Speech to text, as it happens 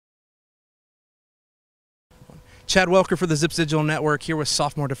Chad Welker for the Zips Digital Network here with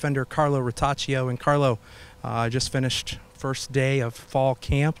sophomore defender Carlo Ritaccio. And Carlo, just finished first day of fall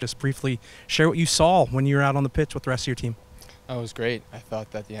camp. Just briefly share what you saw when you were out on the pitch with the rest of your team. Oh, it was great. I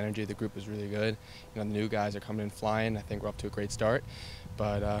thought that the energy of the group was really good. You know, the new guys are coming in flying. I think we're up to a great start,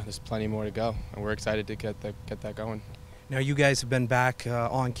 but there's plenty more to go, and we're excited to get that going. Now, you guys have been back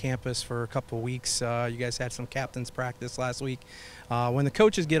on campus for a couple of weeks. You guys had some captains practice last week. When the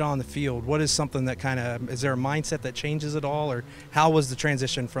coaches get on the field, what is something that is there a mindset that changes at all, or how was the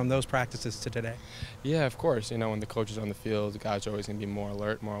transition from those practices to today? Yeah, of course. You know, when the coaches are on the field, the guys are always going to be more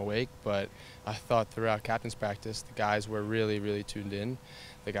alert, more awake. But I thought throughout captain's practice, the guys were really tuned in.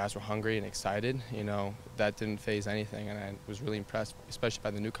 The guys were hungry and excited. You know, that didn't faze anything, and I was really impressed, especially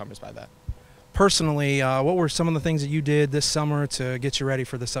by the newcomers, by that. Personally, what were some of the things that you did this summer to get you ready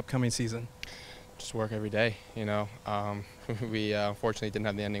for this upcoming season? Just work every day, you know. We unfortunately didn't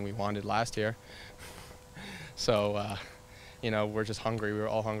have the ending we wanted last year. So, you know, we're just hungry. We were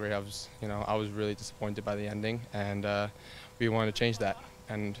all hungry. I was really disappointed by the ending, and we wanted to change that.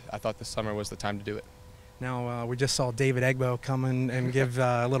 And I thought this summer was the time to do it. Now, we just saw David Egbo come in and give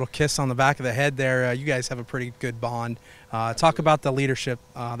a little kiss on the back of the head there. You guys have a pretty good bond. Talk about the leadership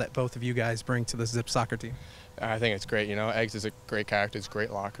that both of you guys bring to the Zip soccer team. I think it's great. You know, Eggs is a great character. He's a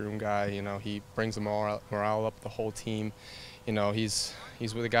great locker room guy. You know, he brings the morale up the whole team. You know, he's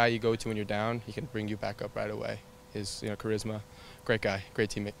with a guy you go to when you're down. He can bring you back up right away. His charisma, great guy,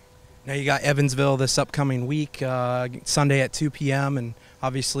 great teammate. Now you got Evansville this upcoming week, Sunday at 2 p.m. and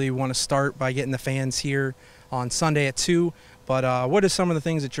obviously you want to start by getting the fans here on Sunday at 2. But what are some of the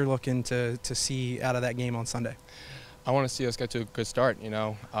things that you're looking to see out of that game on Sunday? I want to see us get to a good start. You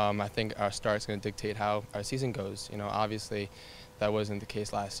know, I think our start is going to dictate how our season goes. You know, obviously that wasn't the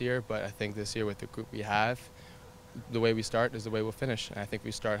case last year, but I think this year with the group we have, the way we start is the way we'll finish. And I think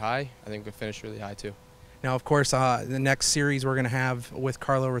we start high. I think we'll finish really high too. Now, of course, the next series we're going to have with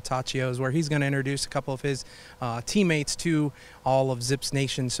Carlo Ritaccio is where he's going to introduce a couple of his teammates to all of Zips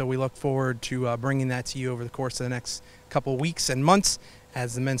Nation. So we look forward to bringing that to you over the course of the next couple of weeks and months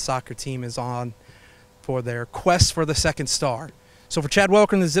as the men's soccer team is on for their quest for the second star. So for Chad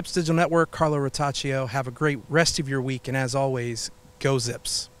Welker and the Zips Digital Network, Carlo Ritaccio, have a great rest of your week. And as always, go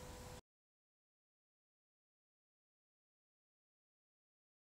Zips.